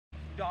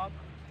job,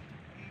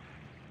 kick,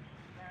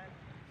 and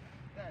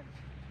then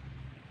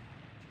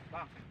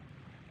back.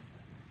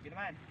 Yun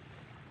naman.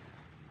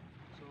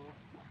 So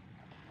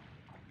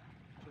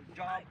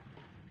job,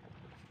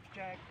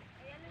 check,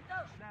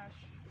 slash,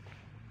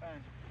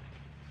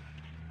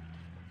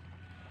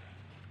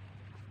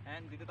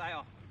 and dito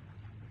tayo.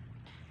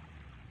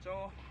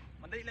 So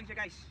madali lang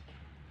siya guys.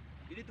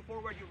 You need to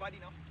forward your body,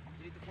 no?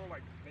 You need to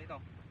forward.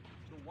 Ganito.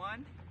 So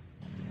one.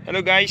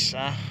 Hello guys,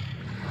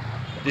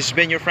 this has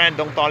been your friend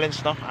Dong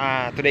Tollens, no?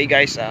 Today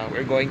guys,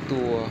 we're going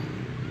to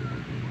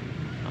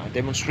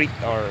demonstrate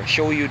or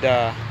show you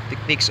the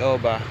techniques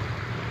of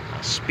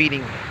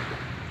spinning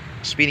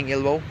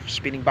elbow,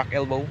 spinning back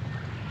elbow,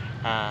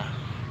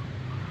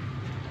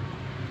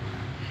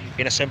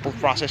 in a simple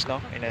process,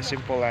 no? In a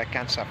simple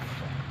concept.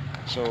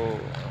 So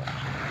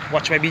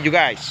watch my video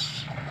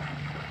guys.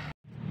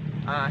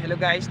 Hello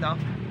guys, no?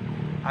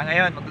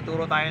 Ngayon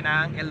magtuturo tayo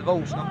ng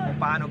elbows, no? Kung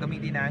paano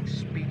gamitin ang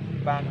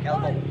spinning back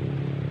elbow.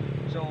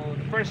 So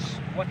first,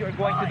 what you're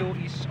going to do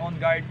is on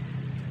guard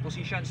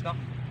positions, no?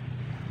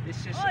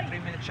 This is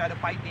 3-minute shadow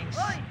fightings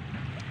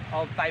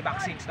of Thai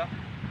boxings, no?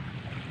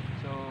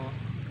 So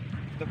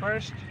the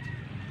first,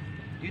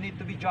 you need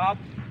to be job.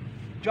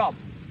 So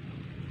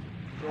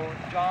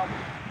job,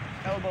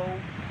 elbow,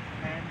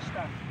 and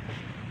stuff.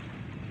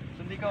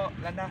 Sundi ko,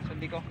 landa,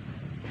 sundi ko.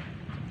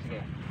 Sige.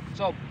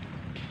 So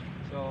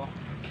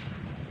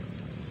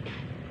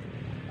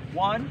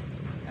 1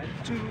 and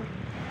 2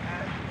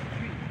 and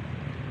 3,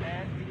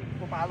 and we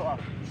follow up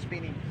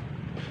spinning.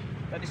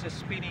 That is a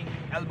spinning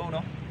elbow,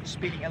 no?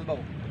 Spinning elbow.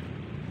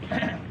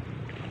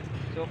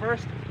 So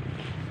first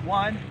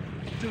 1,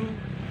 2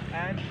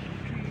 and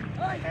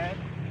 3 and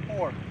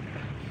 4.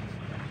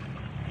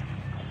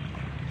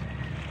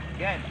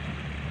 Again,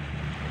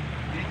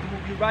 you need to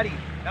move your body,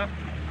 no?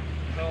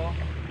 So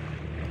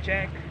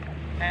check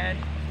and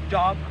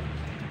job,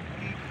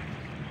 kick,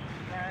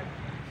 and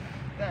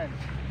then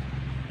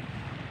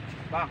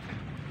back.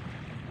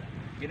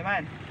 Yun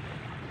naman.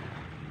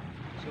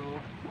 So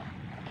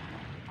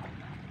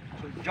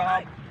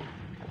job,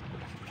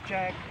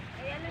 check,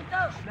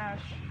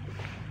 slash,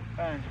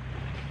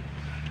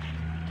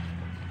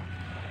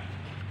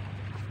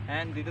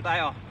 and dito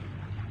tayo.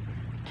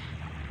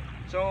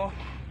 So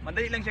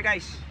madali lang siya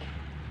guys.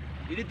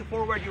 You need to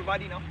forward your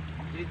body, no?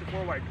 You need to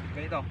forward.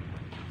 Ganito.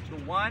 So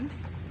 1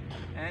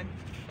 and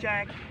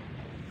check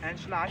and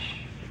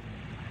slash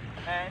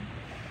and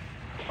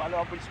follow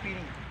up with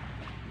spinning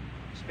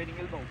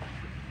elbow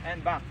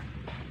and back.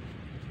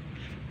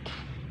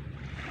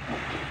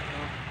 So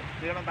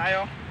dito naman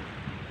tayo.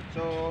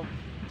 So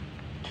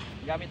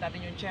gamit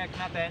natin yung check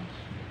natin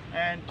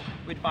and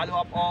with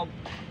follow up of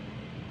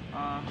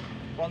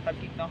frontal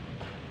kick, no?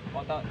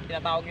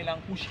 Tinatawag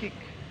nilang push kick.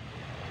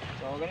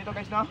 So ganito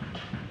guys, no?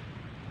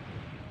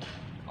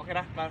 Okay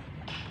na, klaro.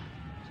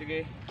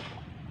 Sige.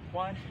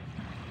 1.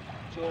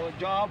 So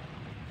job,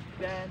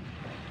 then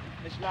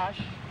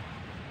slash,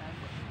 and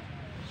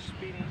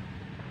spinning,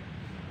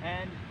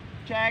 and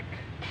check,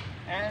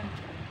 and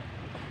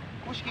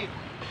push kick.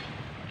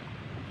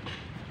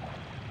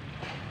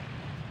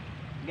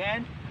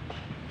 Again,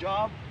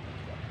 job,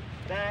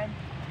 then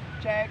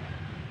check,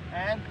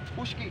 and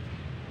push kick.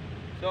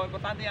 So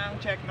importante ang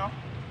check, no?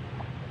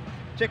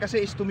 Check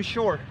kasi is to be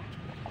sure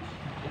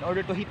in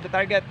order to hit the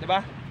target, di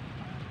ba?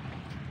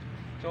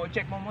 So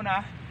check mo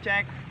muna,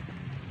 check,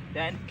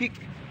 then kick.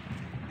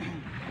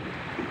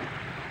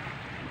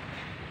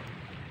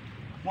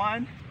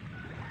 1,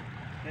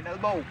 then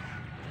elbow,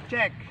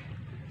 check,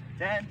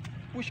 then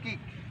push kick.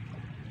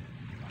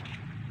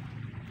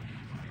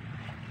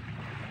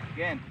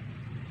 Again,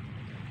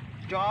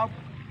 job,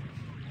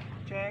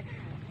 check,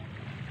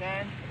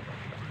 then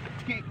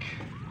kick.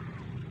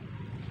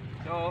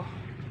 So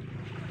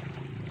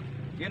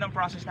yun ang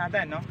process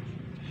natin, no?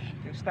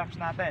 Yung steps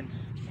natin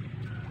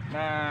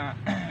na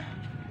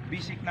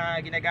basic na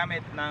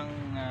ginagamit ng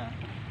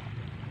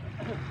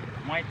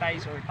Muay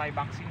Thai or Thai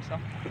boxing, no?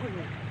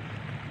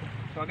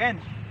 So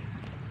again,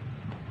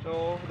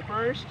 so the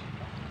first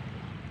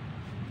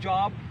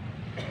job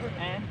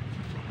and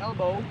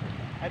elbow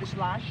and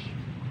slash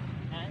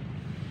and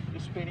the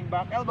spinning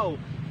back elbow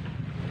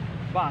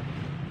back.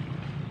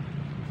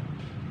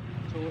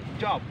 So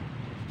job,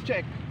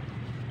 check,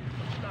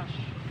 slash,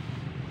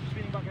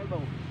 spinning back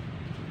elbow.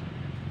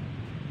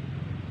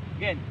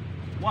 Again,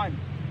 1,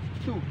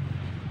 2,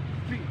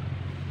 3,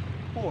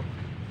 4,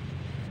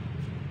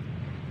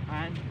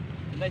 and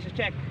there's a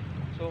check.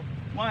 So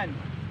 1,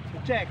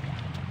 check,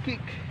 kick,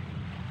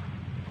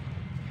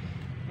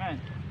 man,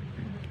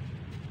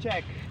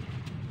 check,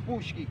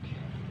 push kick,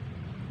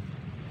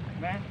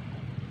 man,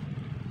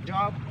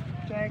 job,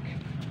 check,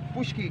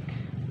 push kick.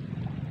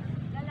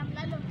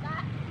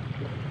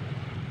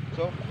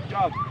 So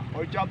job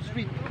or job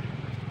street,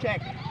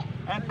 check,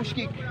 and push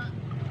kick.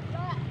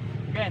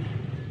 Again.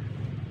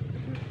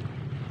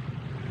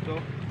 So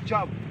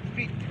job,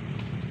 street,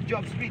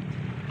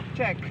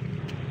 check,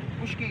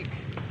 push kick.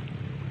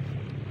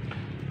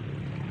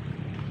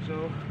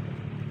 So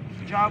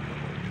job,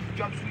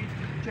 street,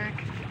 check,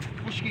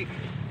 push kick.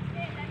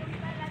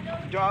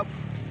 jab,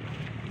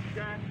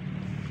 then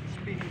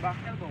spinning back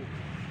elbow,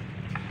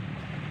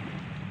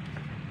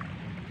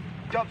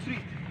 jab straight,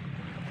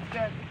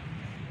 then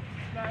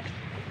slash,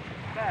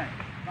 bang,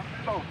 back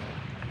elbow,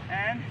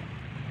 and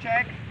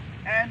check,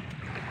 and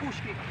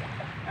push kick,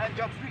 and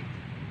jab straight.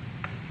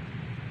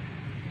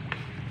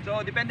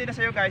 So depende na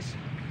sa'yo guys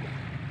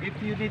if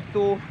you need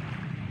to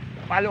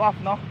follow up,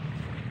 no?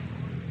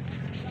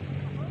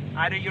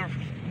 Either your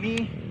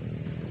knee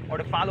or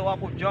the follow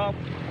up of jab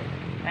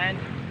and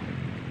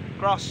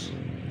cross.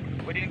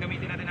 Pwede din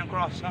gamitin natin ang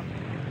cross, no?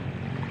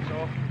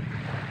 So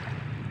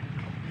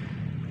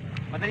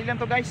madali lang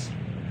to guys,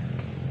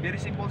 very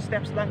simple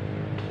steps lang,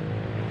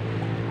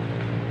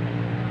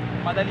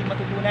 madaling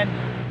matutunan.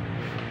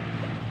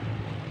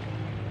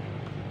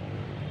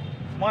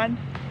 1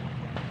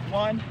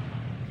 1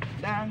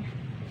 lang,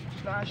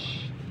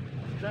 slash,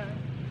 then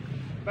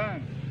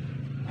bang,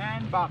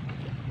 and back,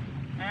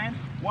 and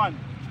 1,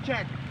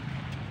 check,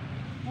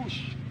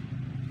 push,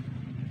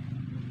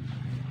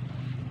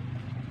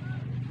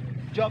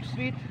 jab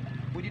straight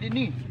with the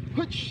knee,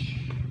 hutch,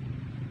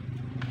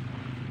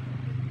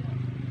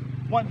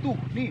 1 2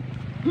 knee,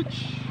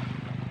 hutch,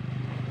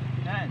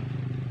 and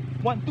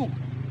 1 2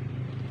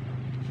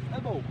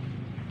 elbow,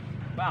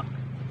 back.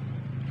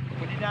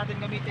 Pwede natin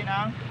gamitin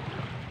ang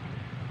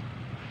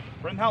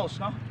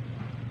roundhouse, no?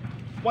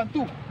 1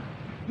 2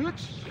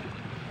 hutch,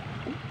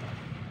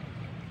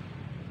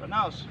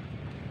 roundhouse,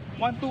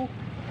 1 2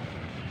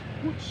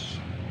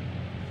 hutch.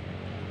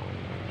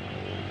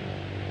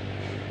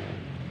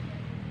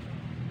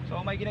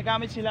 So may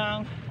ginagamit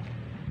silang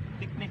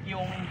technique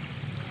yung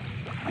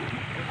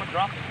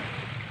drop,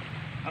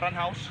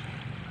 roundhouse,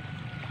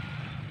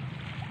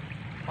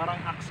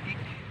 parang axe kick.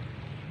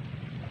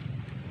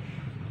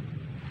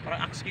 Parang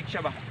axe kick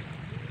siya ba?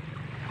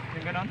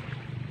 Yung ganon,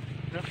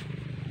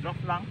 drop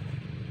lang,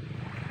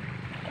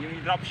 yung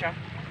drop siya.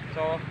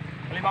 So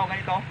halimbawa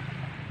ganito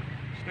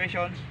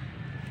situations,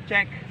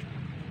 check,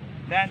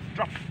 then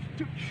drop.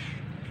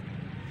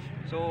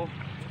 So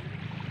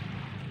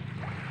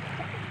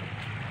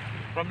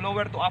from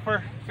lower to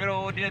upper,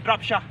 pero dinadrop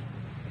siya.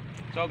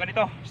 So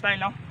ganito style,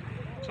 no?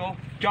 So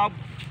jab,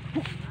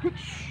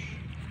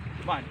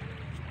 one,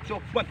 so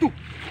 1 2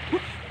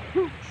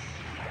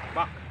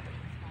 back,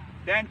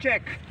 then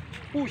check,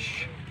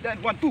 push, then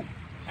 1 2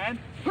 and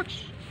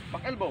hooks,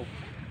 back elbow,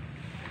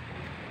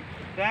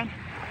 then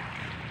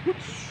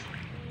hooks,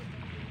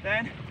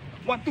 then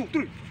 1 2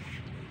 3.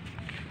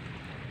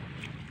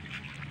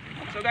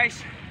 So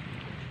guys,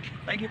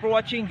 thank you for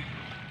watching.